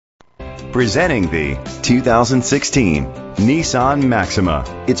Presenting the 2016 Nissan Maxima.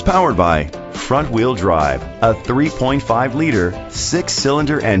 It's powered by front-wheel drive, a 3.5-liter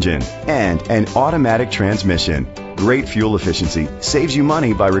 6-cylinder engine, and an automatic transmission. Great fuel efficiency saves you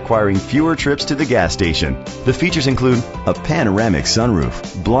money by requiring fewer trips to the gas station. The features include a panoramic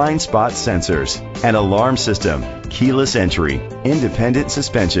sunroof, blind spot sensors, an alarm system, keyless entry, independent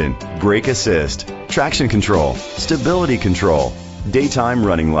suspension, brake assist, traction control, stability control, daytime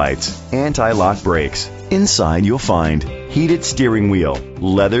running lights, anti-lock brakes. Inside you'll find heated steering wheel,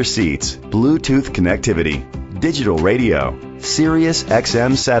 leather seats, Bluetooth connectivity, digital radio, Sirius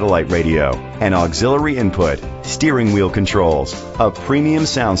XM satellite radio, and auxiliary input, steering wheel controls, a premium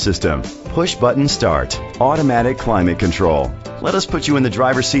sound system, push button start, automatic climate control. Let us put you in the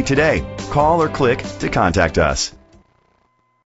driver's seat today. Call or click to contact us.